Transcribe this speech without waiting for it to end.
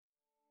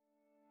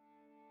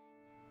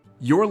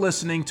You're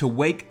listening to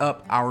Wake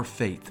Up Our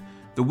Faith,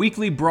 the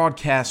weekly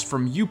broadcast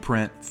from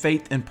Uprint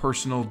Faith and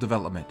Personal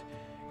Development.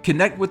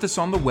 Connect with us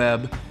on the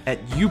web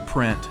at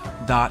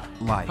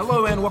uprint.life.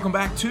 Hello and welcome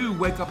back to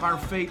Wake Up Our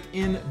Faith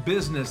in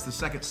Business, the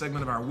second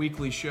segment of our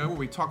weekly show where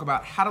we talk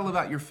about how to live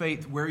out your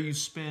faith where you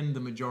spend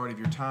the majority of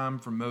your time.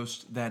 For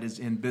most, that is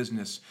in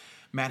business.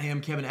 Matt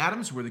Ham, Kevin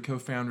Adams, we're the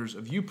co-founders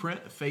of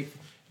Uprint, a faith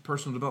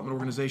personal development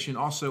organization,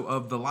 also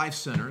of the Life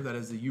Center, that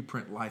is the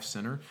Uprint Life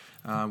Center,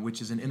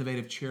 which is an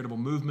innovative charitable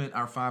movement,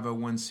 our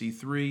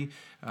 501c3,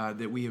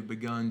 that we have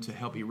begun to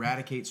help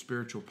eradicate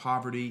spiritual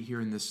poverty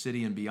here in this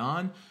city and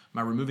beyond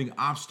by removing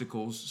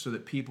obstacles so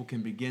that people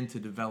can begin to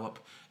develop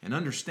and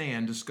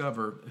understand,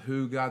 discover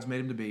who God's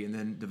made them to be, and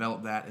then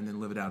develop that and then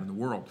live it out in the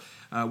world.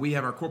 We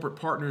have our corporate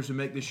partners who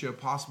make this show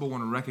possible. I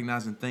want to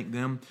recognize and thank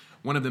them.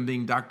 One of them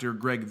being Dr.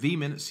 Greg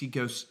Veman at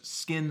Seacoast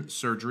Skin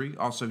Surgery,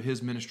 also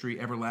his ministry,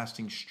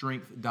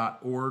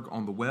 everlastingstrength.org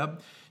on the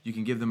web. You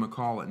can give them a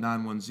call at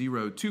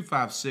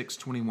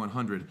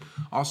 910-256-2100.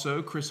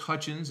 Also, Chris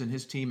Hutchins and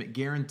his team at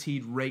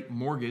Guaranteed Rate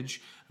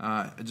Mortgage.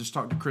 I just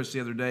talked to Chris the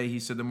other day. He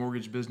said the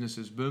mortgage business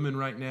is booming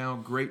right now,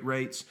 great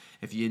rates.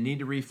 If you need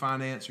to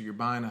refinance or you're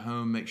buying a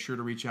home, make sure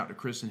to reach out to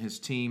Chris and his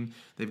team.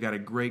 They've got a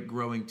great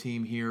growing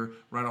team here,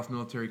 right off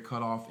Military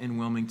Cutoff in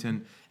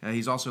Wilmington.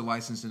 He's also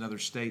licensed in other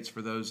states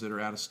for those that are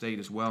out of state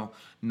as well,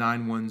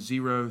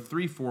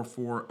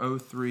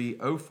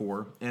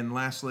 910-344-0304. And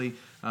lastly,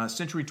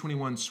 Century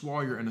 21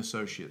 Swalyer and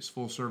Associates,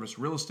 full-service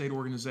real estate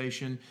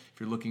organization. If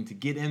you're looking to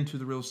get into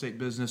the real estate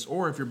business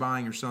or if you're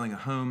buying or selling a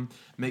home,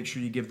 make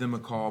sure you give them a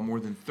call.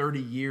 More than 30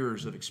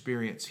 years of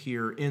experience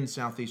here in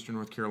southeastern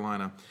North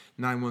Carolina,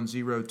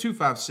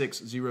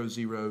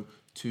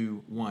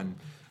 910-256-0021.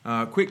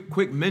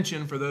 Quick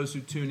mention for those who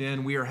tune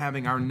in, we are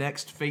having our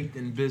next Faith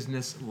in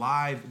Business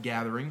live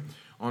gathering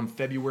on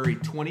February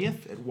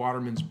 20th at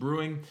Waterman's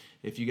Brewing.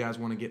 If you guys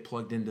want to get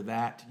plugged into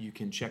that, you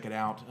can check it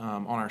out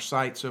on our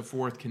site, so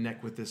forth.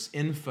 Connect with this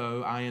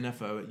info at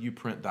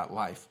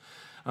uprint.life.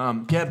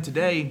 Kev,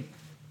 today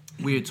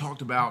we had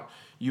talked about,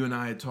 you and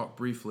I had talked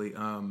briefly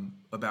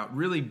about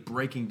really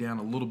breaking down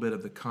a little bit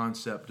of the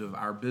concept of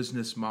our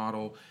business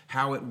model,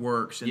 how it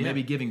works, and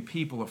maybe giving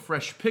people a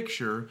fresh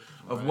picture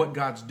of what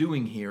God's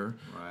doing here.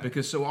 Right.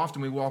 Because so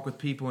often we walk with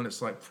people and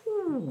it's like,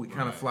 whew, it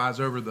kind of flies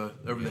over the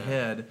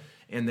head,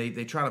 and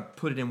they try to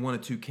put it in one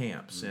of two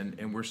camps,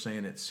 and we're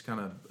saying it's kind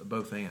of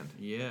both and.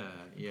 Yeah.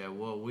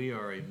 Well, we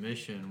are a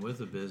mission with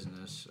a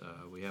business.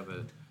 We have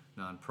a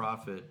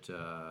nonprofit.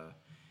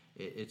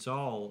 It's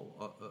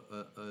all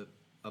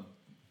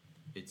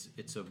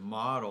it's a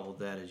model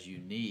that is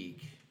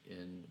unique,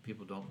 and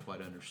people don't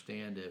quite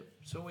understand it.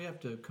 So we have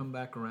to come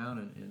back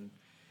around,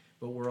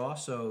 but we're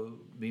also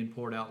being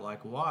poured out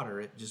like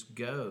water. It just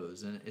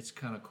goes, and it's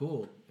kind of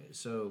cool.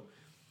 So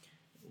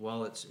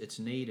while it's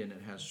neat and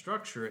it has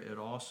structure, it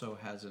also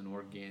has an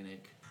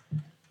organic,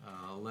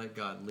 let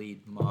God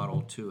lead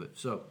model to it.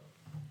 So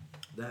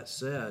that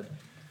said,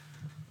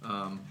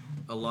 a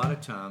lot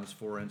of times,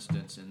 for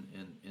instance,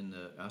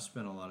 I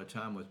spend a lot of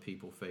time with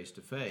people face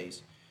to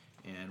face.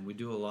 And we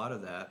do a lot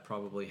of that.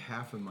 Probably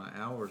half of my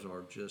hours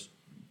are just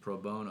pro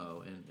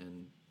bono,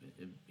 and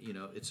you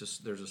know,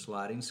 there's a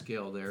sliding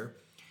scale there.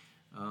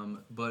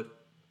 But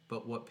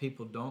what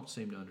people don't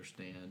seem to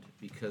understand,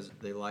 because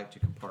they like to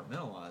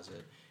compartmentalize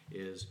it,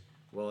 is,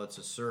 well, it's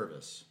a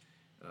service.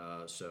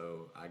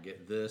 So I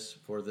get this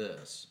for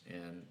this,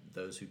 and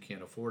those who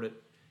can't afford it,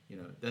 you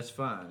know, that's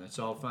fine. That's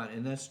all fine,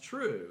 and that's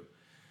true.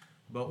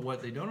 But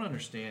what they don't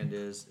understand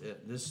is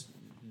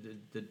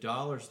the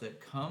dollars that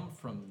come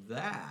from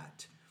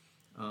that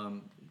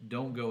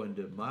don't go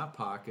into my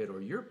pocket or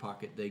your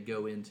pocket. They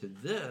go into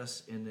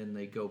this, and then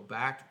they go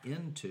back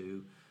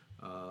into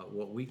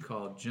what we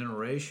call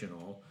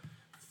generational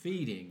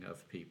feeding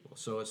of people.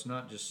 So it's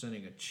not just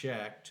sending a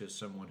check to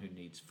someone who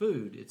needs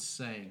food. It's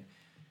saying,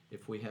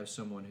 if we have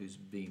someone who's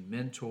being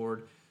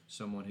mentored,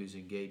 someone who's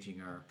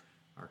engaging our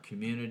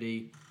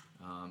community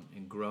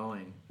and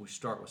growing, we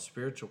start with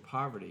spiritual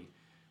poverty.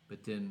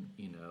 But then,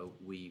 you know,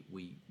 we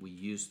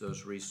use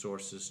those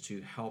resources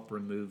to help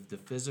remove the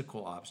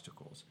physical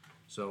obstacles.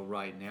 So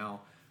right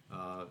now,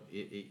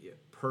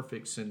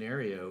 perfect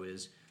scenario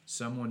is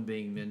someone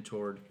being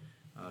mentored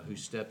who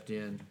stepped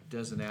in,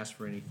 doesn't ask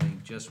for anything,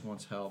 just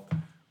wants help.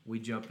 We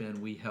jump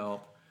in, we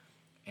help,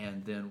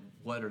 and then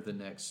what are the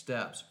next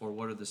steps, or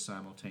what are the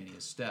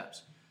simultaneous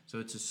steps? So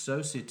it's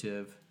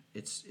associative.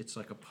 It's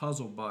like a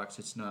puzzle box.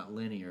 It's not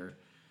linear.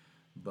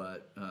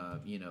 But,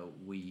 you know,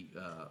 we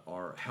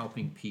are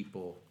helping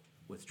people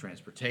with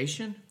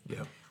transportation.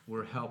 Yep.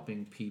 We're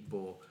helping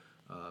people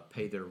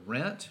pay their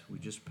rent. We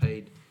just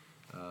paid,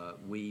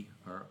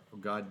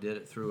 God did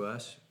it through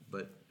us,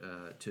 but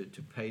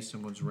to pay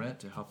someone's rent,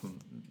 to help them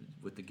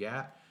with the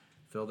gap,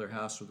 fill their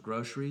house with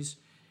groceries.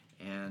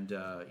 And,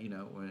 you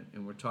know,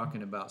 and we're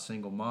talking about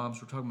single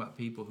moms. We're talking about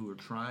people who are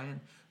trying,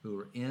 who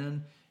are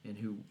in,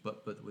 and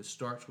but it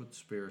starts with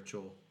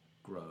spiritual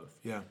growth.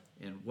 Yeah.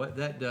 And what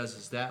that does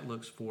is that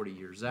looks 40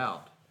 years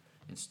out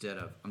instead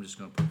of, I'm just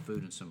going to put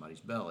food in somebody's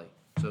belly.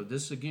 So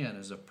this, again,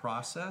 is a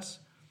process.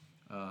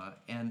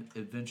 and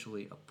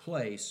eventually a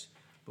place,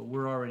 but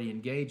we're already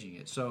engaging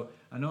it. So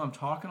I know I'm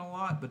talking a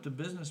lot, but the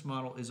business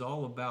model is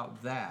all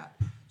about that.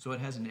 So it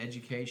has an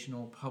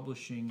educational,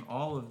 publishing,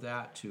 all of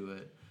that to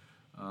it.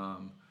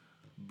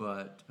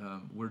 But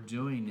we're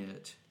doing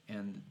it,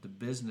 and the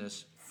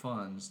business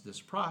funds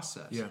this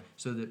process,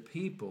 so that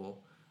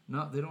people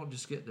they don't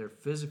just get their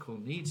physical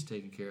needs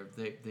taken care of.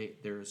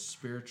 There is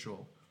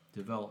spiritual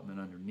development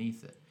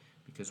underneath it,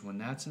 because when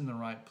that's in the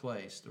right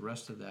place, the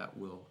rest of that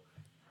will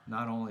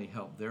not only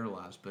help their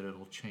lives, but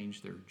it'll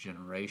change their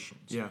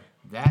generations. Yeah,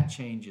 that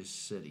changes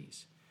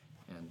cities,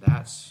 and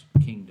that's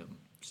kingdom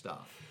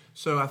stuff.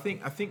 So I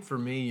think for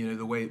me,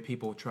 the way that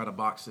people try to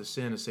box this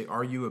in is say,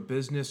 are you a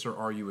business or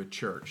are you a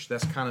church?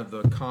 That's kind of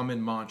the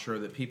common mantra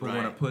that people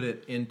want to put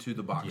it into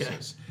the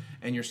boxes. Yeah.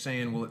 And you're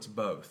saying, well, it's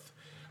both.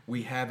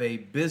 We have a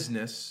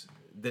business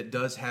that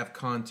does have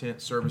content,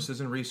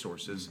 services, and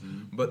resources,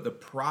 but the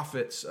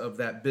profits of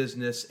that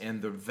business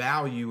and the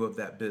value of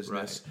that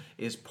business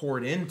is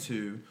poured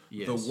into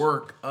the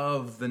work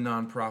of the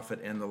nonprofit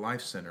and the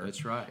Life Center.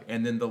 That's right.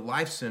 And then the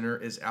Life Center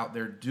is out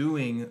there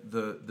doing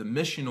the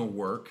missional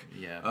work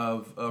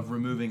of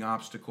removing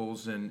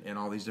obstacles and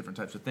all these different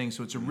types of things.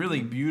 So it's a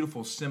really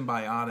beautiful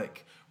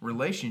symbiotic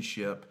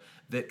relationship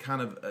that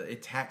kind of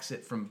attacks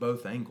it from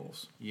both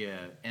angles. Yeah,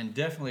 and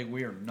definitely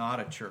we are not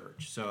a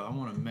church. So I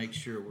want to make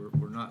sure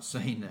we're not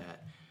saying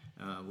that.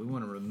 We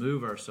want to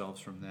remove ourselves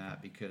from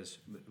that, because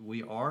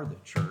we are the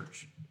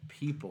church,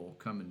 people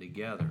coming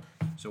together.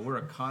 So we're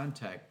a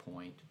contact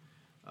point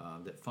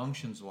that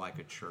functions like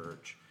a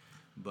church.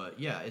 But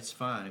yeah, it's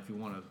fine if you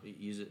want to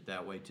use it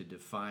that way to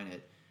define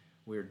it.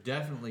 We're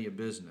definitely a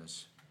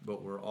business,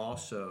 but we're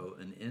also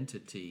an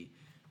entity.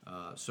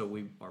 So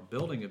we are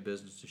building a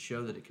business to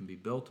show that it can be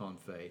built on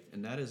faith,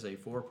 and that is a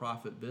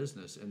for-profit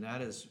business, and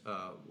that is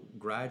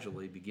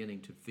gradually beginning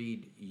to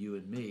feed you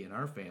and me and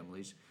our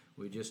families.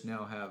 We just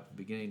now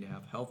beginning to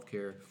have health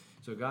care,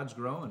 so God's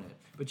growing it.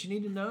 But you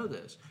need to know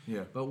this.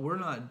 Yeah. But we're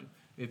not,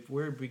 if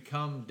we're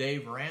become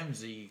Dave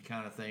Ramsey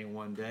kind of thing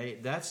one day,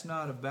 that's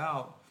not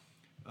about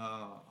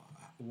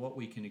what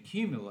we can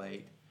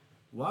accumulate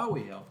while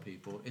we help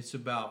people. It's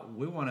about,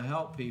 we want to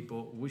help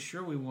people. We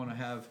want to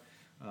have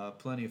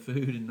plenty of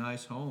food and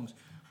nice homes,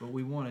 but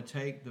we want to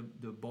take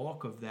the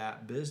bulk of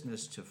that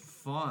business to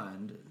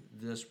fund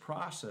this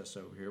process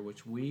over here,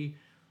 which we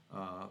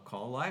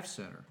call Life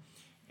Center.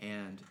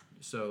 And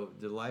so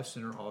the Life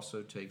Center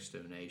also takes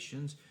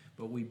donations,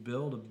 but we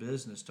build a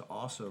business to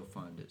also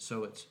fund it.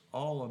 So it's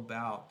all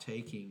about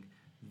taking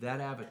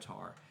that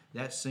avatar,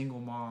 that single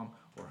mom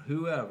or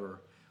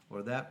whoever,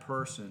 or that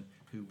person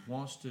who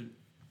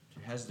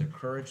has the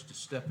courage to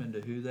step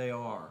into who they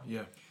are.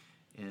 Yeah.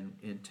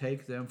 And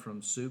take them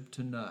from soup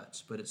to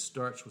nuts. But it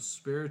starts with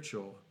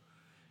spiritual,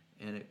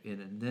 and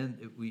then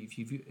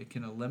if it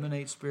can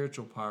eliminate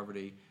spiritual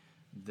poverty,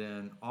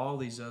 then all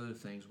these other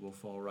things will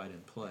fall right in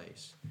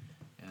place.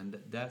 And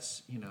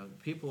that's,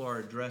 people are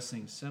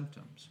addressing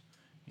symptoms,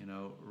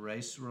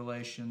 race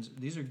relations.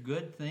 These are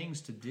good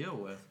things to deal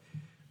with,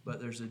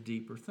 but there's a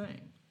deeper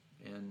thing.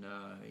 And,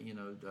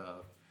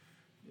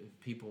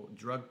 people,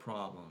 drug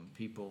problem,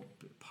 people,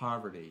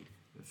 poverty,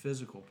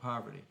 physical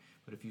poverty.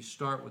 But if you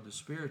start with the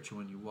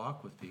spiritual and you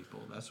walk with people,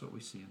 that's what we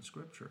see in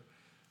Scripture.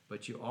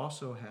 But you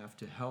also have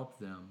to help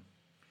them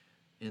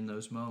in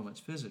those moments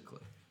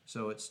physically.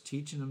 So it's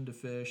teaching them to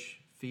fish,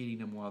 feeding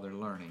them while they're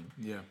learning.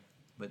 Yeah.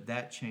 But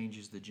that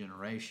changes the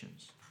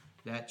generations.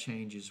 That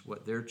changes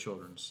what their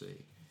children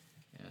see.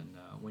 And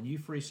when you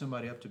free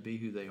somebody up to be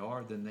who they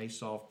are, then they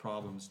solve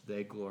problems,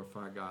 they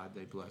glorify God,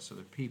 they bless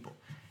other people.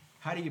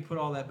 How do you put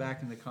all that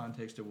back in the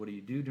context of what do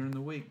you do during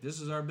the week? This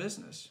is our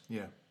business.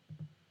 Yeah.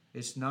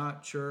 It's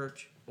not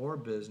church or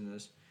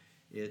business.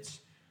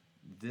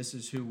 This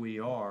is who we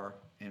are,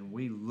 and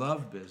we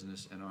love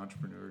business and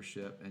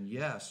entrepreneurship. And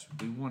yes,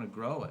 we want to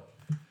grow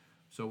it.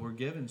 So we're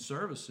giving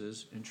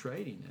services and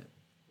trading it.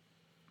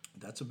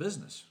 That's a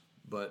business.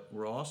 But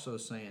we're also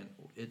saying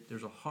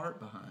there's a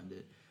heart behind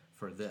it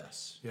for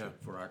this,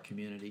 for our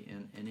community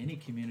and any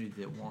community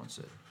that wants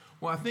it.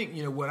 Well, I think,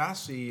 what I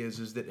see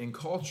is that in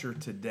culture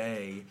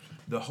today,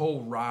 the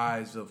whole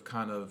rise of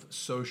kind of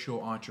social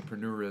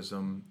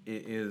entrepreneurism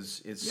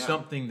is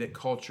something that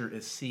culture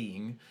is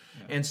seeing,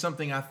 and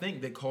something I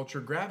think that culture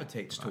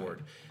gravitates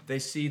toward. They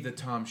see the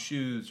Tom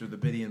Shoes or the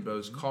Biddy and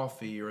Bo's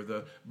Coffee or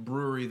the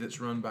brewery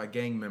that's run by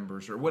gang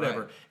members or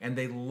whatever, and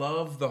they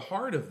love the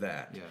heart of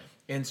that. Yeah.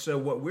 And so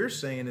what we're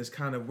saying is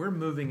we're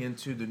moving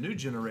into the new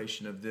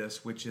generation of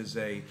this, which is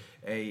a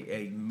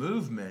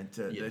movement,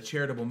 a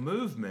charitable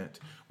movement,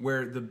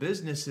 where the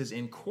businesses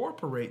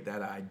incorporate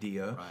that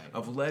idea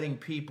of letting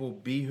people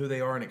be who they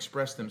are and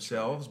express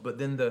themselves. But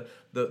then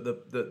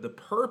the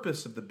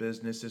purpose of the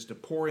business is to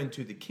pour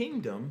into the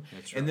kingdom.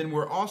 And then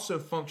we're also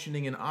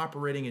functioning and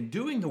operating and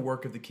doing the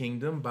work of the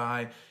kingdom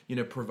by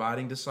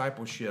providing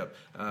discipleship,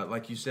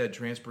 like you said,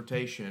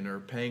 transportation, or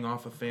paying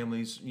off a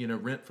family's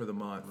rent for the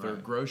month, or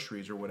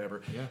groceries or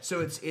whatever. Yeah.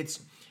 So it's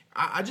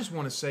I just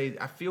want to say,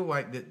 I feel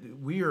like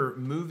that we are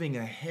moving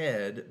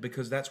ahead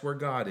because that's where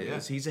God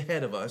is. Yeah. He's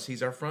ahead of us.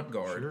 He's our front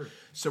guard. Sure.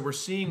 So we're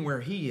seeing where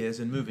He is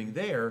and moving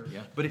there.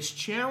 Yeah. But it's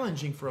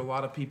challenging for a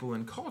lot of people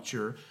in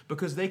culture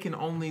because they can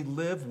only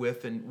live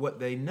with and what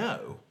they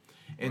know.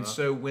 And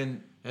so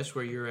when... That's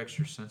where you're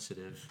extra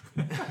sensitive.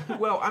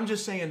 Well, I'm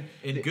just saying...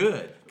 And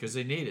good, because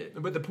they need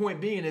it. But the point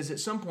being is, at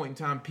some point in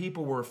time,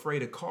 people were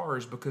afraid of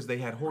cars because they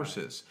had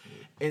horses.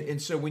 Right. And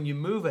so when you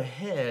move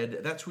ahead,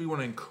 that's where we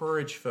want to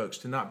encourage folks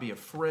to not be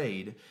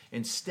afraid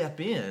and step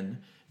in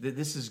that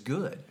this is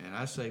good. And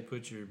I say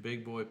put your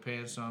big boy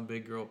pants on,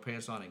 big girl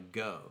pants on, and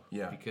go.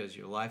 Yeah. Because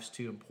your life's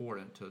too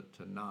important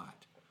to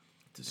not.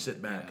 To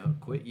sit back.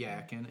 Quit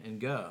yakking and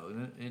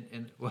go.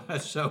 And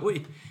so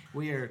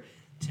we are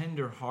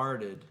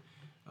tender-hearted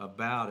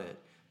about it,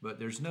 but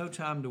there's no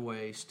time to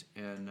waste,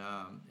 and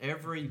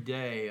every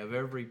day of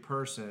every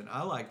person,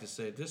 I like to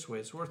say it this way,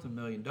 it's worth $1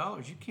 million.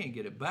 You can't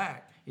get it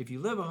back. If you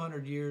live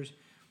 100 years,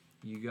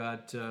 you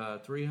got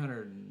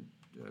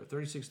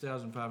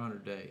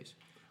 36,500 days.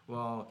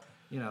 Well,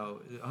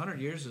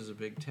 100 years is a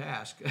big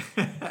task.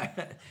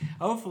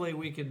 Hopefully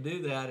we can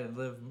do that and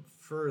live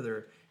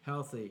further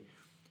healthy.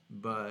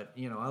 But,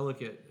 I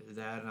look at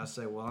that and I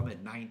say, well, I'm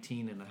at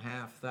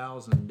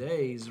 19,500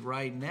 days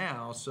right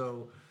now,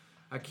 so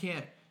I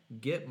can't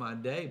get my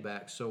day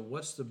back. So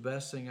what's the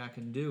best thing I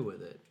can do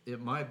with it?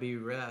 It might be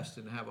rest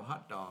and have a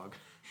hot dog,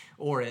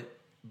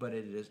 but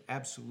it is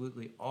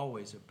absolutely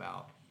always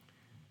about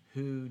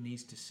who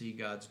needs to see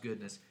God's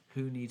goodness,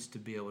 who needs to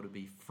be able to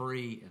be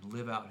free and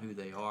live out who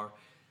they are.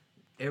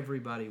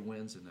 Everybody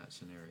wins in that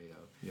scenario.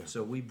 Yeah.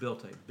 So we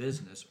built a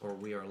business, or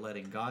we are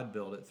letting God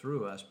build it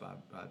through us by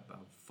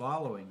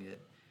following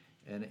it.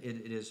 And it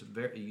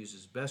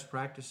uses best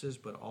practices,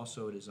 but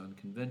also it is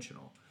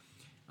unconventional.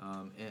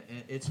 And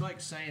it's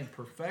like saying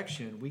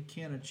perfection. We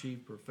can't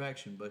achieve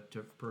perfection, but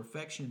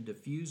perfection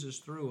diffuses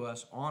through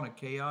us on a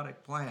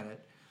chaotic planet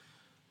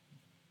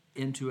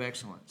into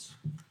excellence.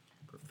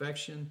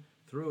 Perfection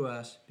through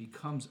us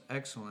becomes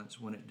excellence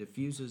when it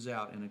diffuses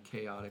out in a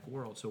chaotic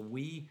world. So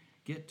we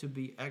get to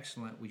be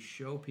excellent. We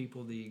show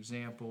people the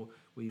example.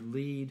 We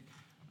lead,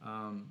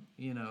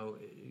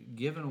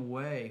 giving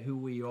away who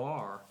we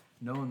are,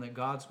 knowing that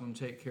God's going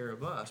to take care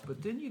of us.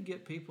 But then you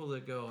get people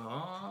that go,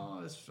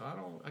 I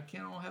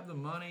can't have the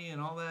money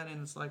and all that.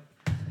 And it's like,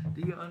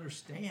 do you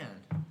understand?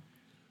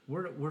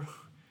 We're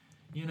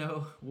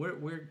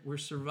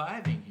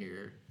surviving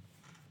here,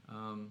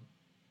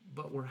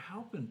 but we're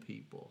helping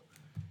people.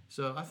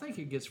 So I think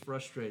it gets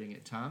frustrating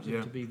at times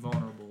to be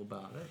vulnerable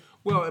about it.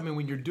 Well, I mean,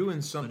 when you're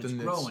doing something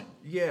that's growing.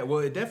 Yeah, well,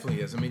 it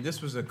definitely is. I mean,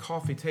 this was a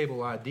coffee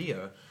table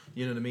idea,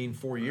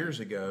 4 years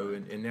ago,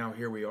 and now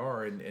here we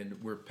are,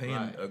 and we're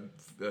paying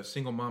a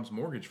single mom's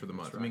mortgage for the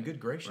month. Right. I mean,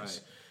 good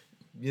gracious. Right.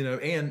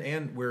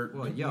 And we're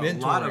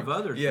mentoring. A lot of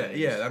other things.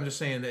 Yeah. I'm just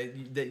saying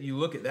that you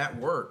look at that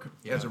work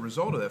as a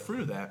result of that,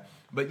 fruit of that.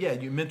 But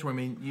you mentor. I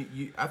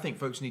mean, I think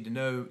folks need to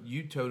know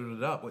you totaled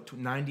it up.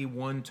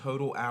 91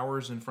 total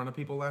hours in front of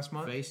people last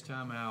month?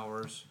 FaceTime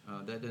hours.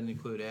 That doesn't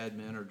include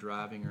admin or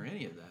driving or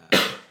any of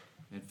that.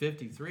 And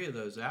 53 of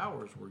those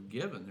hours were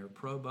given. They're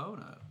pro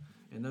bono.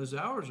 And those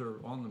hours are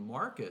on the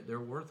market. They're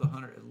worth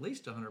at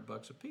least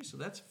 $100 a piece. So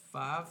that's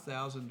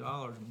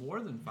 $5,000, more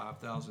than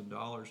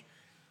 $5,000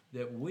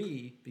 that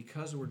we,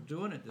 because we're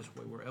doing it this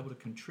way, we're able to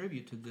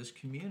contribute to this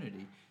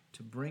community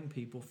to bring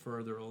people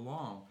further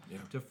along,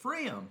 to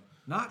free them,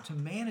 not to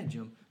manage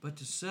them, but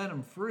to set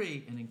them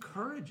free and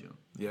encourage them.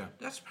 Yeah.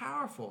 That's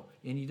powerful,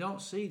 and you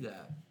don't see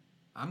that.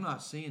 I'm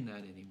not seeing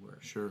that anywhere.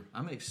 Sure.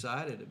 I'm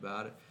excited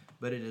about it,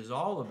 but it is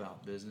all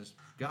about business.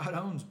 God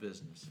owns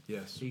business.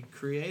 Yes. He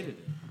created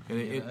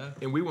it.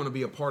 And we want to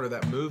be a part of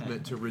that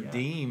movement to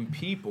redeem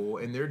people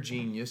and their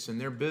genius and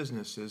their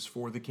businesses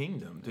for the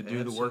kingdom, to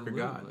do the work of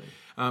God.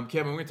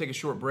 Kevin, we're going to take a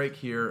short break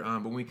here,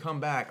 but when we come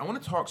back, I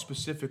want to talk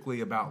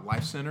specifically about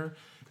Life Center,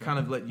 kind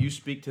of let you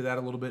speak to that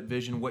a little bit,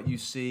 vision, what you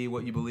see,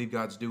 what you believe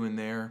God's doing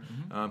there,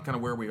 kind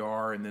of where we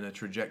are, and then a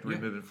trajectory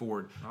moving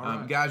forward.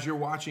 Right. Guys, you're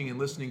watching and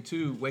listening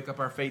to Wake Up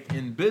Our Faith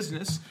in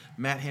Business.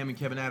 Matt Ham and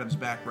Kevin Adams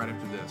back right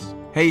after this.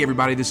 Hey,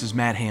 everybody, this is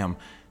Matt Ham.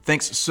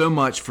 Thanks so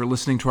much for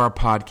listening to our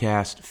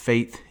podcast,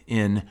 Faith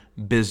in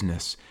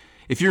Business.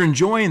 If you're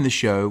enjoying the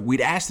show,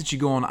 we'd ask that you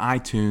go on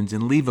iTunes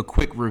and leave a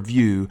quick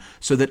review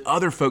so that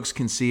other folks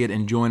can see it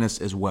and join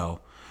us as well.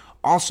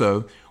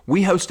 Also,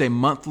 we host a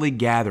monthly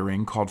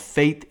gathering called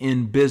Faith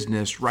in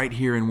Business right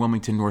here in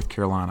Wilmington, North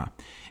Carolina.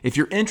 If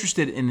you're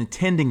interested in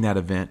attending that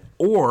event,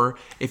 or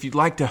if you'd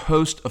like to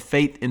host a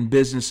Faith in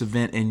Business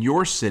event in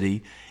your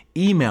city,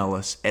 email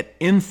us at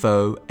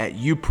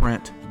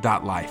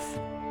info@uprent.life.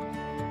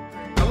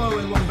 Hello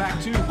and welcome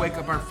back to Wake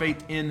Up Our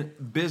Faith in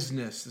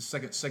Business, the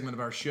second segment of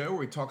our show where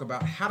we talk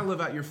about how to live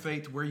out your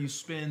faith, where you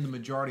spend the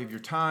majority of your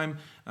time.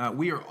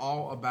 We are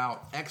all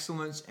about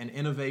excellence and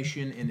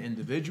innovation in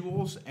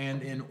individuals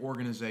and in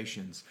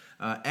organizations.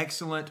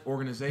 Excellent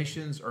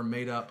organizations are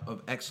made up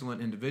of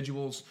excellent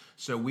individuals,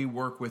 so we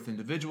work with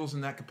individuals in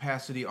that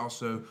capacity,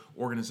 also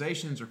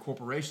organizations or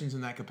corporations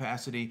in that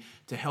capacity,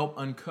 to help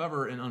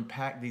uncover and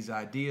unpack these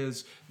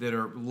ideas that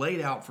are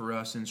laid out for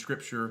us in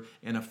Scripture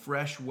in a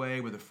fresh way,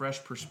 with a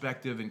fresh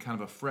perspective and kind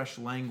of a fresh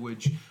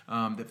language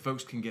that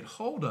folks can get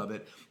hold of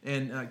it.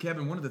 And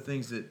Kevin, one of the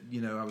things that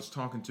I was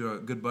talking to a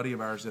good buddy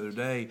of ours the other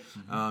day,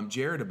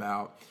 Jared,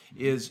 about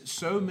is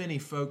so many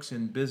folks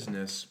in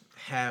business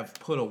have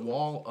put a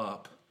wall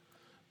up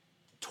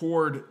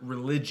toward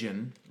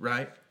religion,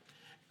 right?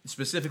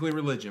 Specifically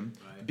religion,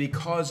 right,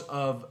 because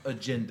of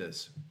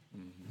agendas.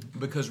 Mm-hmm.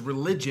 Because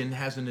religion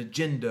has an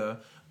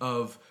agenda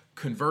of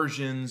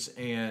conversions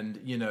and,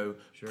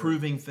 sure,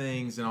 proving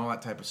things and all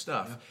that type of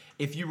stuff. Yeah.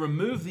 If you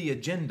remove the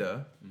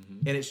agenda,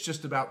 mm-hmm, and it's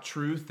just about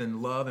truth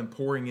and love and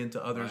pouring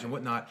into others, right, and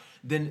whatnot,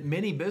 then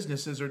many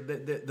businesses,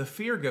 the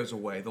fear goes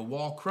away. The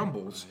wall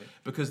crumbles, right,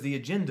 because the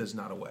agenda's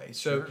not away.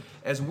 So sure,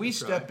 as we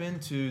step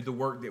into the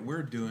work that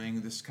we're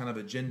doing, this kind of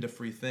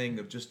agenda-free thing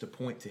of just to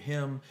point to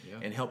Him, yeah,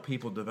 and help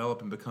people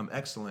develop and become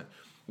excellent,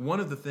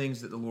 one of the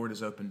things that the Lord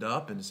has opened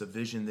up, and it's a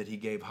vision that He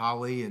gave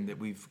Holly and that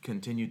we've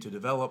continued to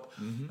develop,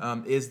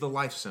 mm-hmm, is the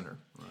Life Center.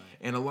 Right.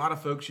 And a lot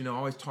of folks,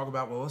 always talk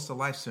about, well, what's the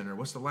Life Center?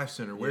 What's the Life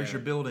Center? Where's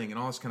your building? And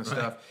all this kind of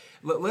stuff.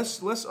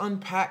 Let's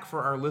unpack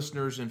for our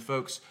listeners and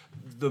folks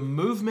the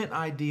movement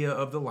idea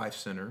of the Life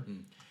Center,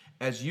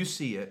 as you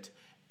see it,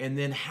 and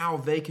then how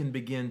they can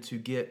begin to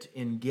get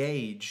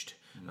engaged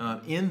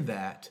in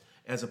that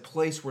as a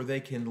place where they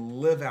can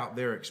live out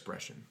their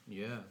expression.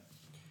 Yeah.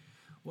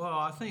 Well,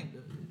 I think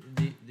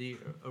the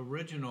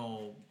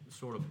original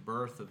sort of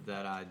birth of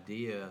that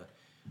idea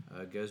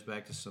goes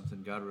back to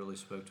something God really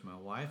spoke to my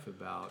wife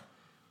about.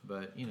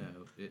 But,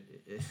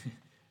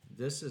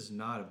 this is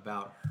not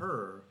about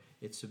her.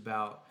 It's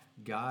about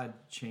God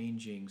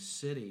changing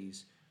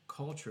cities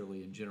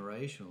culturally and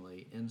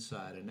generationally,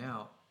 inside and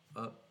out,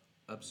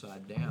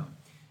 upside down.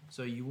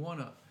 So you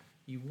want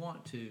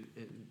to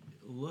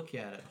look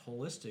at it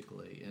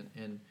holistically,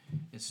 and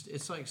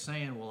it's like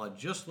saying, well, I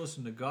just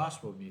listened to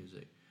gospel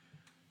music.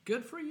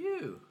 Good for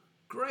you.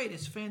 Great,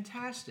 it's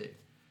fantastic.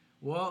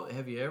 Well,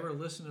 have you ever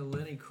listened to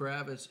Lenny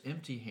Kravitz's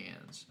Empty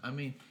Hands? I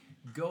mean,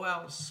 go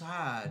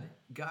outside.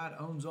 God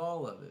owns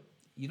all of it.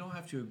 You don't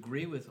have to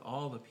agree with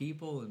all the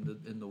people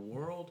in the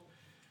world,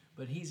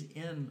 but He's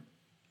in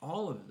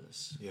all of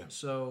this. Yeah.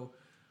 So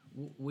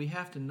we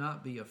have to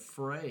not be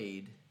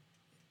afraid.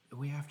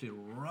 We have to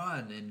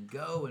run and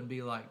go and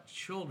be like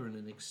children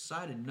and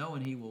excited,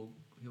 knowing He'll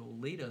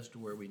lead us to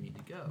where we need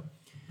to go.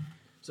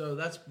 So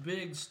that's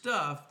big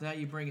stuff. Now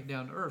you bring it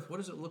down to earth. What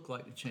does it look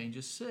like to change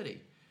a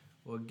city?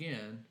 Well,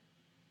 again,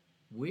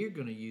 we're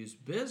going to use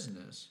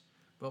business,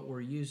 but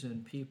we're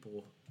using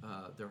people,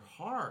 their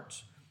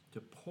hearts,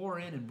 to pour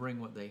in and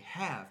bring what they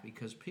have,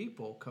 because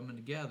people coming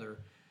together,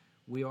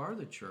 we are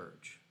the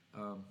church.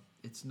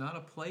 It's not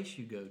a place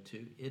you go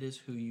to. It is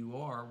who you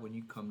are when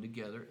you come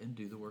together and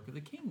do the work of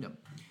the kingdom.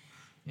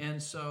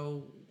 And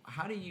so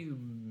how do you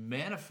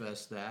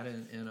manifest that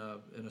in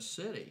a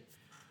city?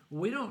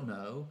 We don't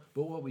know,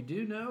 but what we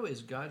do know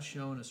is God's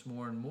showing us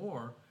more and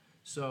more.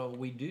 So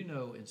we do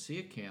know and see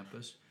a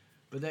campus,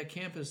 but that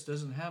campus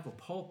doesn't have a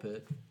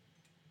pulpit.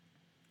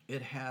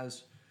 It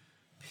has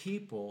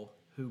people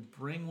who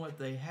bring what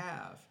they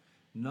have,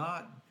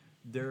 not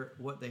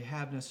what they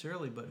have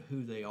necessarily, but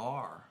who they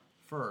are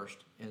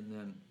first, and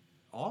then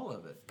all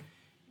of it.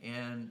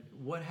 And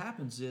what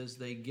happens is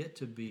they get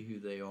to be who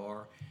they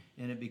are,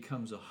 and it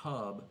becomes a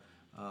hub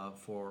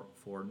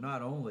for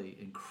not only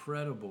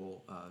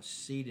incredible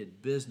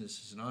seated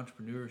businesses and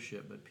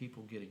entrepreneurship, but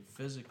people getting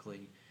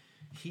physically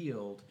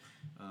healed,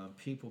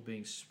 people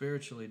being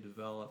spiritually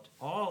developed,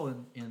 all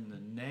in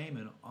the name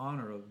and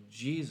honor of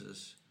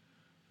Jesus.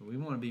 We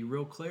want to be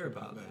real clear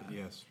about that.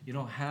 Yes. You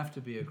don't have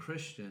to be a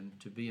Christian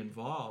to be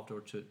involved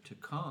or to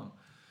come,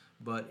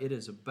 but it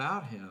is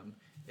about Him.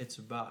 It's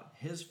about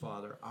His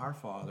Father, our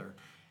Father,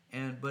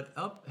 but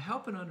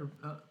helping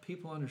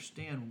people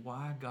understand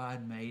why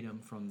God made them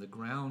from the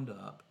ground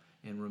up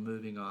and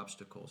removing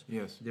obstacles.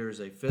 Yes. There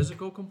is a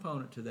physical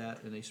component to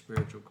that and a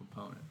spiritual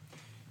component.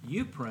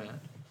 UPrint,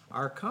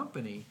 our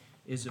company,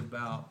 is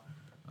about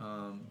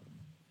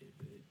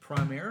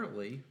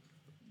primarily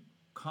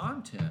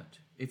content.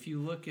 If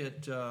you look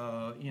at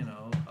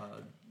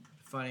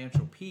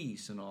Financial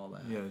Peace and all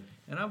that, yeah.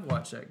 And I've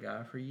watched that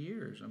guy for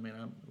years. I mean,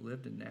 I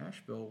lived in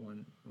Nashville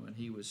when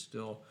he was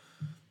still,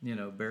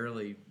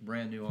 barely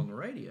brand new on the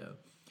radio,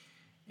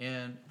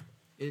 and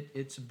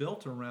it's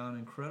built around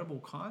incredible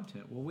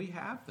content. Well, we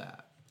have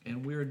that,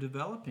 and we're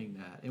developing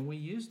that, and we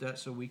use that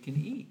so we can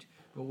eat.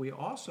 But we're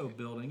also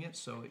building it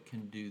so it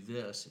can do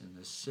this in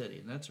this city,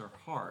 and that's our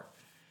heart.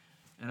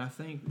 And I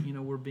think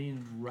we're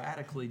being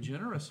radically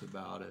generous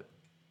about it.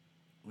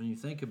 When you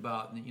think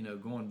about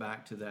going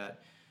back to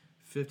that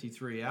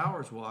 53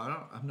 hours. Well,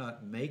 I'm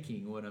not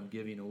making what I'm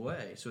giving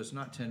away, so it's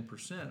not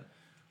 10%.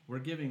 We're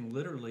giving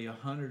literally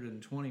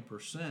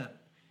 120%.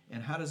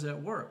 And how does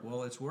that work?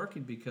 Well, it's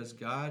working because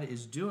God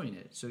is doing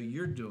it. So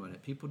you're doing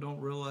it. People don't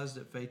realize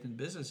that faith in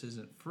business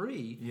isn't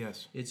free.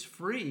 Yes. It's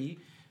free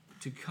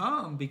to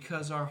come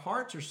because our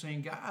hearts are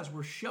saying, guys,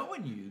 we're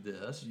showing you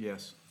this.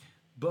 Yes.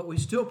 But we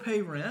still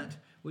pay rent.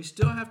 We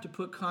still have to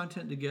put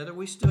content together.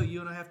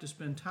 You and I have to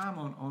spend time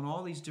on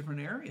all these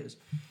different areas.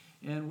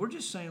 And we're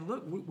just saying,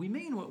 look, we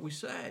mean what we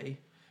say.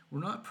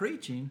 We're not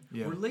preaching.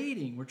 Yeah. We're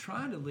leading. We're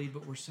trying to lead,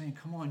 but we're saying,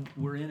 come on,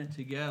 we're in it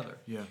together.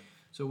 Yeah.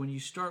 So when you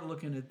start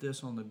looking at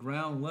this on the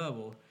ground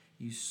level,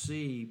 you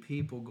see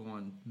people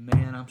going,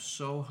 man, I'm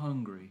so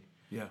hungry.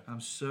 Yeah. I'm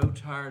so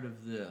tired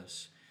of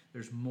this.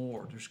 There's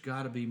more. There's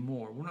got to be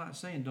more. We're not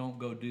saying don't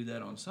go do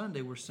that on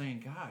Sunday. We're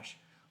saying, gosh,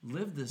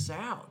 live this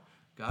out.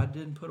 God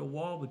didn't put a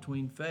wall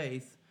between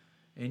faith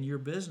and your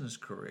business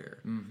career.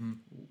 Mm-hmm.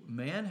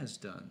 Man has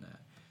done that.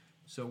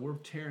 So we're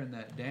tearing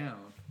that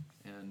down.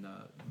 And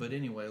but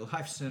anyway,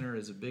 Life Center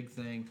is a big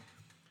thing.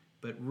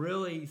 But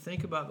really,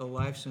 think about the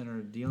Life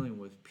Center dealing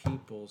with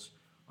people's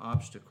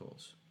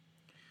obstacles.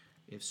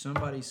 If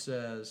somebody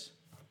says,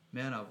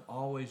 man, I've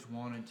always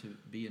wanted to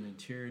be an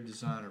interior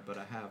designer, but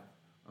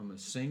I'm a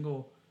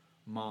single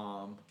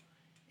mom,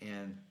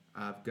 and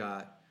I've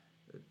got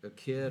a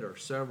kid or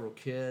several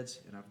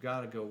kids, and I've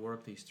got to go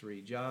work these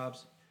 3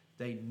 jobs.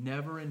 They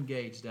never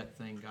engage that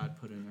thing God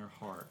put in their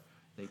heart.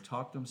 They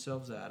talk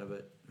themselves out of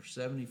it. They're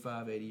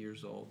 75, 80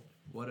 years old.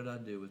 What did I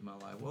do with my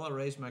life? Well, I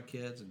raised my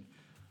kids, and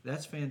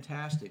that's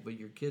fantastic, but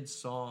your kids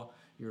saw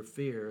your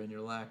fear and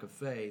your lack of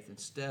faith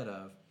instead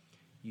of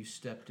you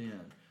stepped in.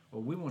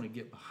 Well, we want to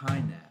get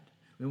behind that.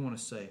 We want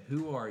to say,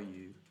 who are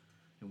you?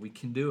 And we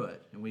can do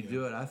it. And we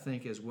do it, I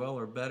think, as well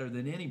or better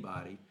than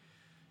anybody.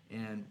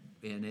 And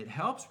it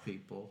helps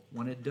people.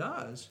 When it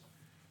does,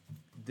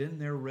 then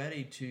they're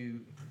ready to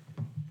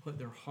put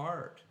their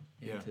heart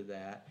into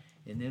that.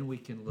 And then we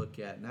can look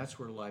at, and that's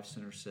where Life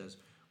Center says,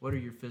 what are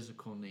your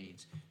physical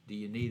needs? Do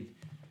you need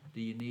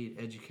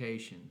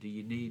education? Do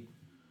you need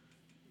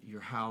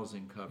your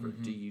housing covered?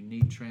 Mm-hmm. Do you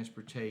need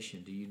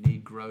transportation? Do you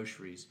need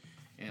groceries?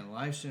 And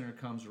Life Center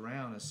comes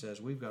around and says,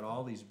 we've got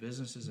all these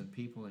businesses and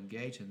people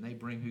engaged, and they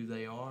bring who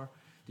they are.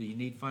 Do you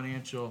need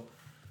financial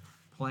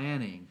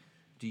planning?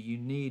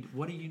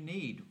 What do you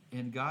need?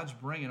 And God's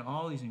bringing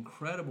all these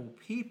incredible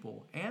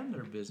people and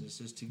their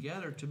businesses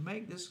together to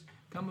make this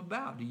come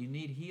about. Do you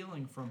need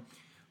healing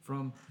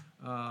from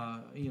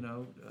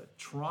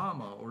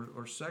trauma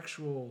or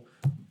sexual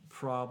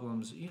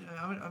problems?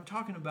 I'm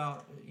talking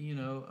about,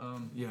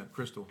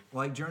 Crystal.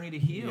 like Journey to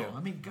Heal. Yeah. I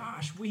mean,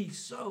 gosh, we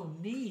so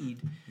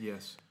need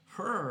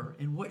her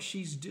and what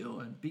she's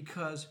doing,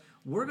 because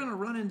we're going to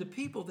run into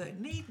people that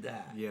need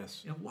that.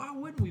 Yes. And why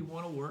wouldn't we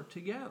want to work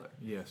together?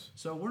 Yes.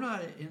 So we're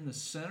not in the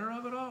center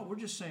of it all. We're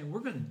just saying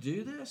we're going to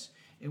do this,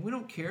 and we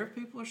don't care if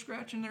people are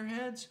scratching their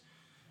heads,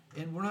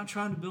 and we're not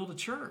trying to build a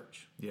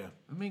church. Yeah.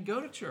 I mean,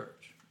 go to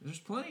church. There's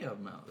plenty of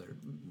them out there.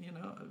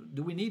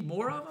 Do we need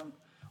more of them,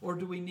 or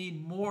do we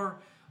need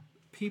more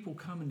people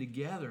coming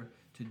together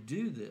to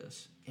do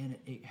this and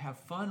have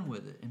fun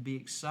with it and be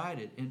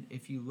excited? And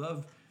if you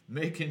love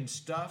making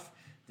stuff,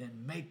 then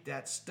make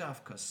that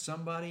stuff, because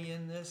somebody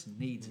in this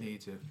needs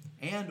it.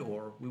 And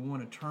or we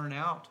want to turn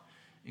out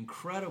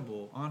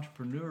incredible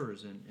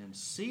entrepreneurs and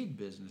seed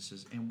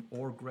businesses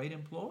or great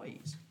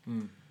employees.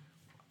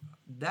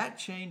 That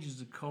changes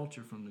the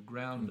culture from the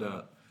ground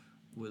up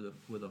with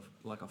a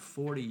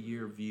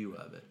 40-year view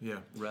of it. Yeah.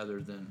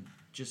 Rather than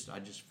I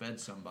just fed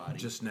somebody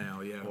just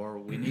now. Yeah. Or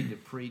we need to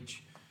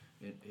preach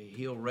and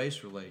heal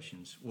race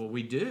relations. Well,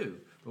 we do,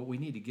 but we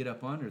need to get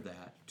up under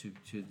that to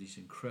this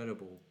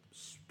incredible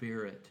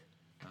spirit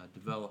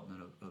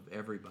development of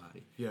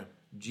everybody. Yeah.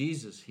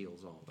 Jesus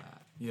heals all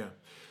that. Yeah.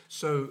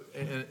 So,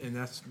 and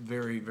that's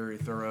very, very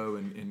thorough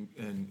and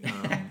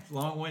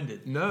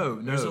long-winded. No.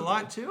 There's a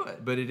lot to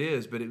it. But it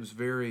is. But it was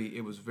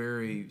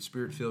very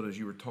spirit-filled as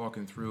you were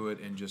talking through it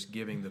and just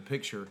giving the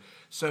picture.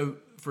 So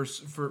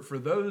for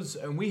those,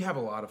 and we have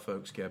a lot of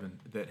folks, Kevin,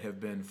 that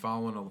have been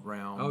following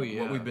around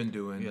what we've been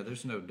doing. Yeah,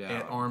 there's no doubt.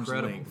 At arm's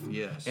length.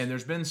 Yes. And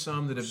there's been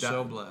some that have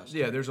so blessed.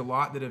 Yeah, there's a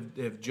lot that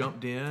have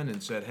jumped in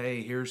and said,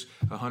 hey, here's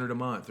 $100 a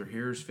month, or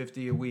here's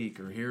 $50 a week,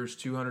 or here's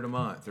 $200 a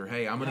month, or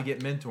hey, I'm going to get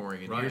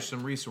mentoring, and here's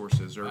some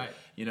resources, or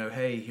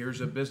hey, here's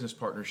a business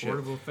partnership.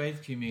 Portable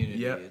faith community.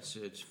 Yep. It's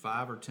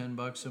 $5 or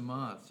 $10 a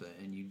month,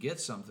 and you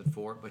get something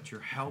for it, but you're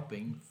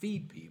helping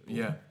feed people.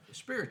 Yeah.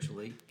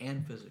 Spiritually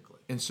and physically.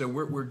 And so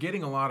we're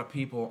getting a lot of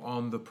people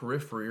on the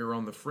periphery or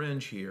on the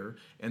fringe here,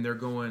 and they're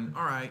going,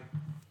 all right,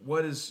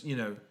 what is,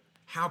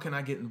 how can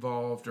I get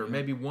involved, or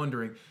maybe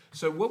wondering.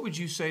 So what would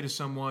you say to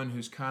someone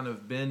who's kind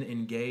of been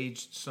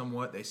engaged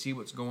somewhat, they see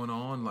what's going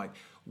on, like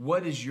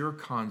what is your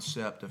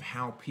concept of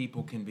how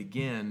people can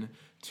begin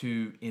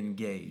to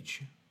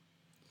engage?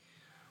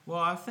 Well,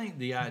 I think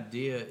the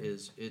idea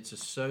is it's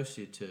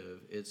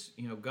associative. It's,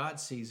 God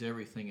sees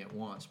everything at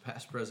once,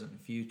 past, present, and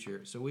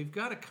future. So we've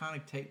got to kind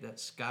of take that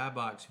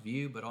skybox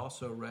view, but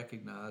also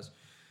recognize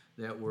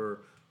that we're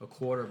a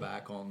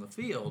quarterback on the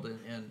field,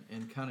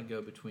 and kind of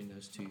go between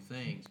those two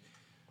things.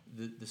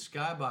 The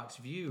skybox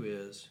view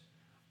is,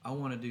 I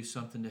want to do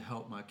something to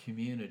help my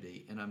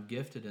community, and I'm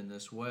gifted in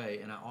this way,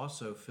 and I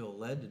also feel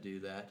led to do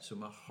that, so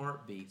my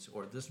heart beats,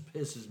 or this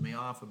pisses me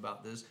off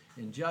about this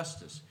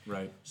injustice.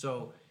 Right.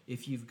 So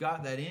if you've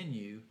got that in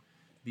you,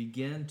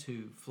 begin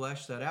to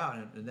flesh that out,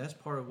 and that's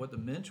part of what the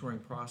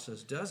mentoring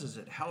process does, is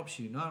it helps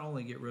you not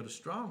only get rid of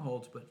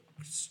strongholds, but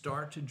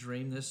start to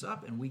dream this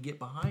up, and we get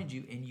behind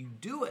you, and you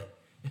do it.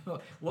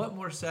 What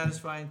more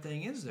satisfying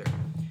thing is there?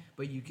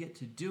 But you get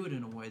to do it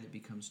in a way that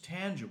becomes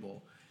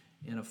tangible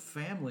in a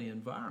family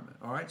environment.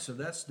 All right, so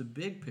that's the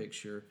big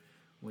picture.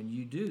 When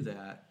you do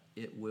that,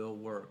 it will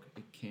work.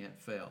 It can't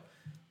fail.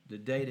 The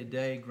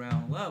day-to-day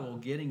ground level,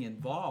 getting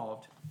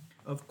involved,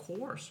 of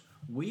course,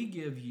 we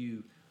give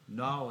you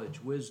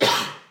knowledge, wisdom,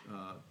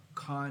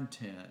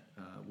 content.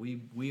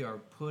 We are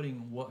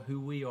putting who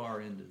we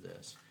are into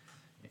this.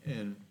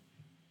 And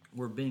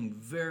we're being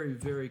very,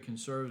 very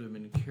conservative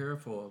and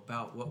careful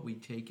about what we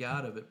take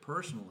out of it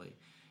personally.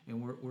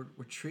 And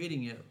we're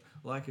treating it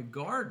like a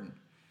garden.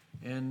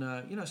 And,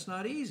 it's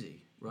not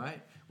easy,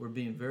 right? We're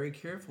being very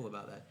careful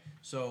about that.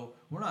 So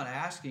we're not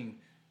asking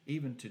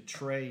even to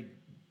trade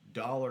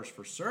dollars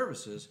for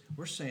services.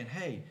 We're saying,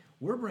 hey,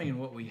 we're bringing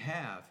what we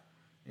have,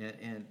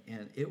 and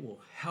it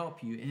will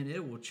help you, and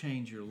it will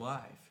change your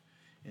life.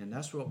 And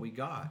that's what we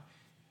got.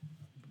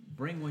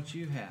 Bring what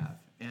you have.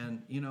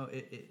 And,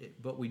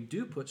 but we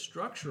do put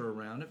structure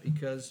around it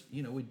because,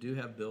 we do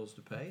have bills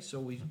to pay. So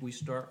we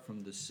start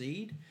from the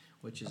seed,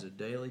 which is a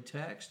daily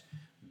text,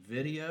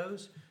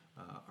 videos,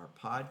 our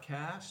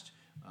podcast,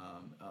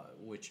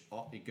 which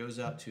it goes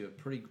out to a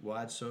pretty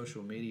wide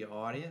social media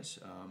audience,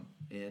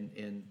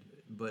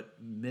 but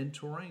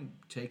mentoring,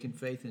 taking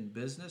faith in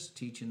business,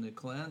 teaching the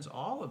cleanse,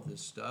 all of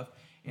this stuff,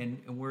 and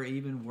we're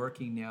even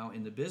working now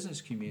in the business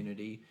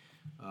community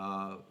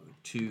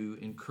to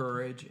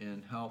encourage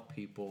and help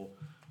people.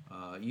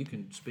 You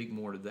can speak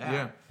more to that.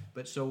 Yeah.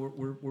 But so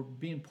we're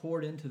being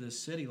poured into this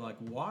city like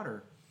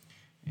water,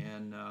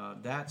 and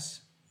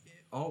that's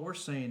all we're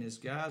saying is,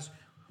 guys,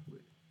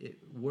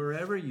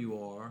 wherever you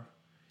are,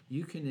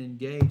 you can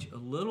engage a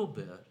little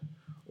bit,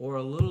 or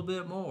a little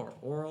bit more,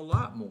 or a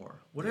lot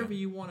more, whatever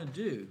you want to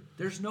do.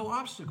 There's no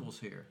obstacles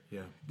here.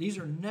 Yeah. These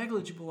are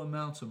negligible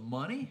amounts of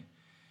money,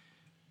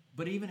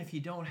 but even if you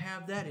don't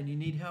have that and you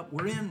need help,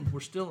 we're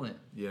still in.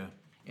 Yeah.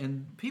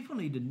 And people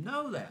need to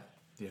know that.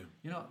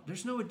 Yeah.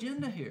 There's no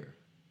agenda here.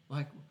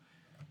 Like,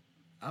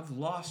 I've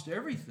lost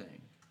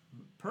everything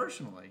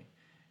personally,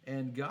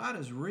 and God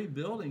is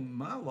rebuilding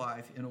my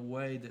life in a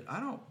way that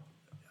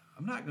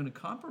I'm not going to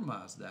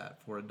compromise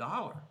that for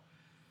 $1.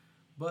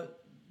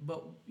 But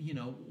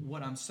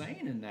what I'm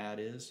saying in that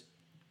is,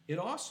 it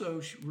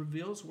also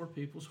reveals where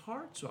people's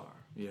hearts are.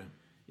 Yeah.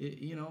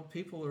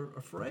 People are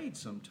afraid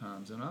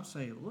sometimes, and I'm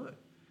saying, look,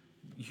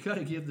 you got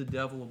to give the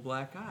devil a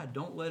black eye.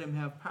 Don't let him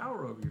have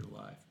power over your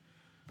life.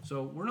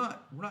 So we're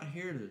not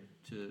here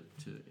to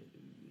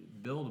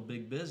build a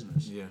big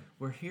business. Yeah.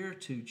 We're here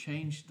to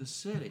change the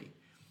city.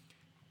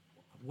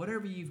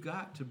 Whatever you've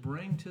got to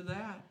bring to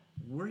that,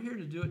 we're here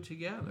to do it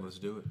together. Let's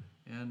do it.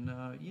 And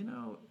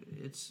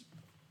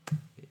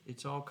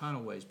it's all kind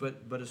of ways.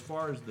 But as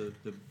far as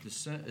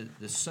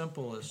the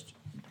simplest,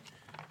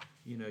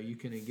 you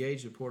can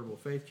engage the Portable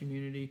Faith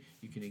community.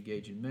 You can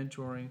engage in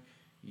mentoring.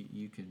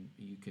 You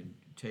can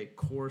take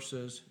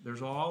courses.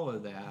 There's all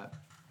of that.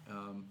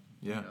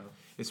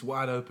 It's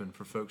wide open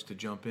for folks to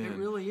jump in. It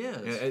really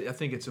is. I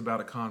think it's about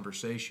a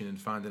conversation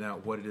and finding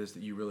out what it is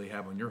that you really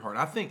have on your heart.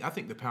 I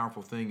think the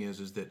powerful thing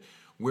is that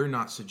we're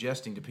not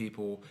suggesting to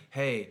people,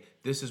 hey,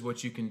 this is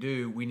what you can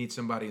do. We need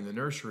somebody in the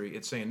nursery.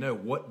 It's saying, no,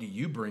 what do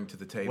you bring to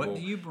the table? What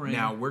do you bring?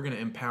 Now we're going to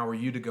empower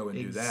you to go and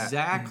do that.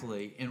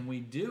 Exactly. And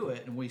we do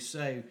it, and we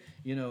say,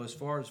 as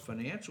far as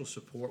financial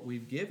support,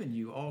 we've given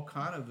you all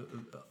kind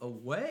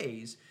of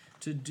ways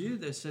to do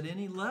this at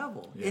any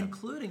level,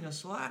 including a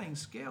sliding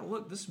scale.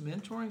 Look, this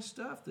mentoring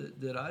stuff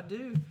that I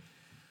do,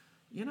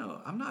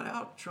 I'm not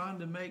out trying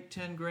to make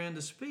 10 grand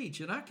a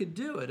speech, and I could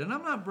do it. And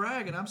I'm not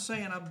bragging. I'm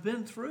saying I've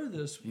been through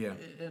this. Yeah.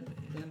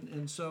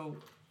 And so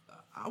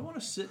I want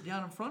to sit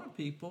down in front of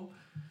people,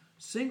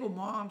 single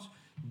moms,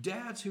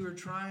 dads who are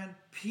trying,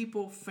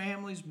 people,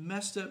 families,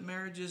 messed up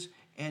marriages,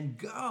 and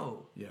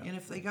go. Yeah. And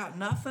if they got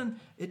nothing,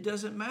 it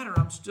doesn't matter.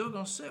 I'm still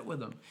going to sit with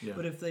them. Yeah.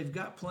 But if they've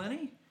got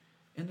plenty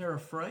and they're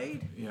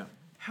afraid,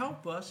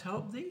 help us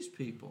help these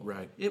people.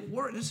 Right. It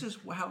works. This is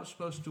how it's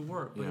supposed to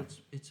work. But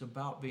it's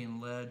about being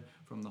led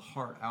from the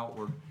heart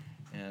outward.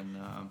 And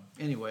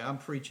anyway, I'm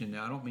preaching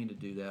now. I don't mean to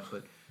do that,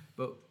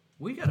 but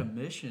we got a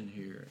mission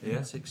here, and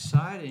it's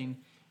exciting,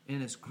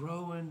 and it's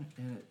growing,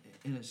 and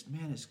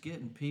it's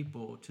getting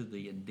people to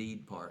the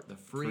indeed part, the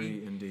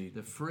free indeed,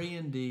 the free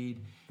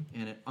indeed,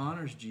 and it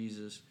honors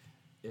Jesus,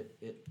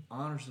 it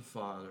honors the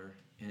Father,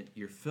 and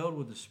you're filled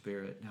with the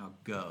Spirit. Now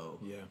go,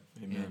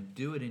 Amen. and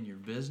do it in your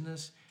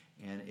business.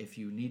 And if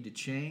you need to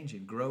change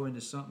and grow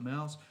into something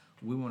else,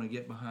 we want to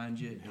get behind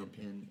you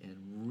and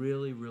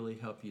really, really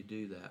help you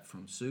do that,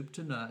 from soup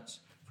to nuts,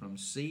 from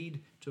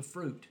seed to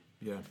fruit.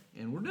 Yeah.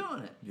 And we're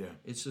doing it. Yeah.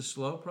 It's a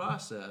slow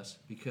process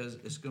because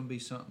it's going to be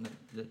something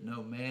that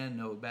no man,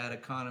 no bad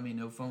economy,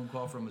 no phone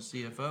call from a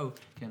CFO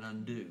can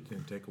undo.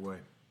 Can take away.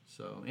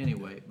 So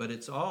anyway, but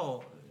it's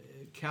all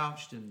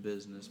couched in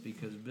business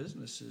because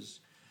business is,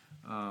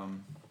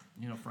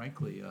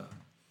 frankly,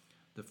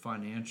 the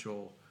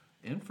financial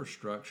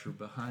infrastructure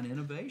behind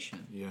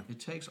innovation. Yeah. It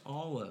takes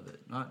all of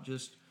it, not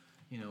just,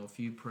 a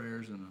few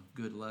prayers and a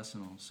good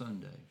lesson on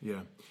Sunday. Yeah.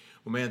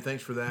 Well, man,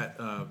 thanks for that,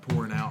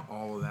 pouring out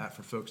all of that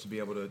for folks to be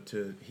able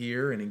to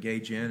hear and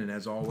engage in. And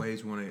as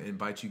always, we want to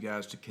invite you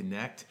guys to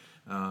connect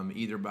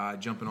either by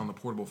jumping on the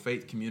Portable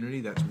Faith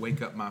community. That's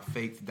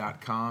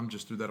wakeupmyfaith.com.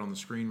 Just threw that on the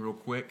screen real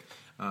quick.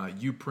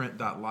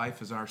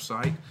 uprint.life is our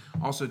site.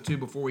 Also, too,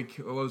 before we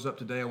close up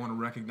today, I want to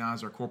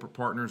recognize our corporate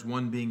partners,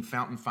 one being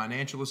Fountain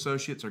Financial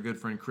Associates, our good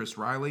friend Chris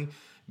Riley,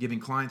 giving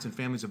clients and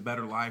families a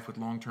better life with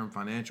long-term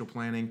financial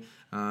planning.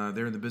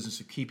 They're in the business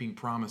of keeping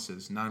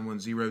promises,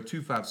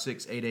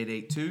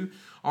 910-256-8882.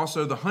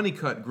 Also, the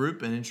Honeycutt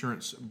Group, an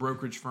insurance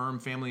brokerage firm,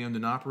 family-owned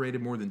and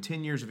operated, more than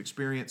 10 years of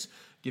experience.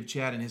 Give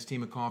Chad and his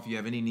team a call if you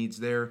have any needs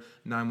there,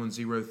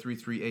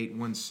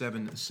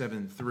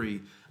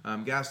 910-338-1773.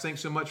 Guys, thanks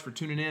so much for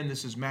tuning in.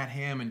 This is Matt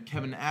Ham and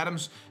Kevin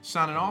Adams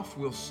signing off.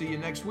 We'll see you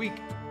next week.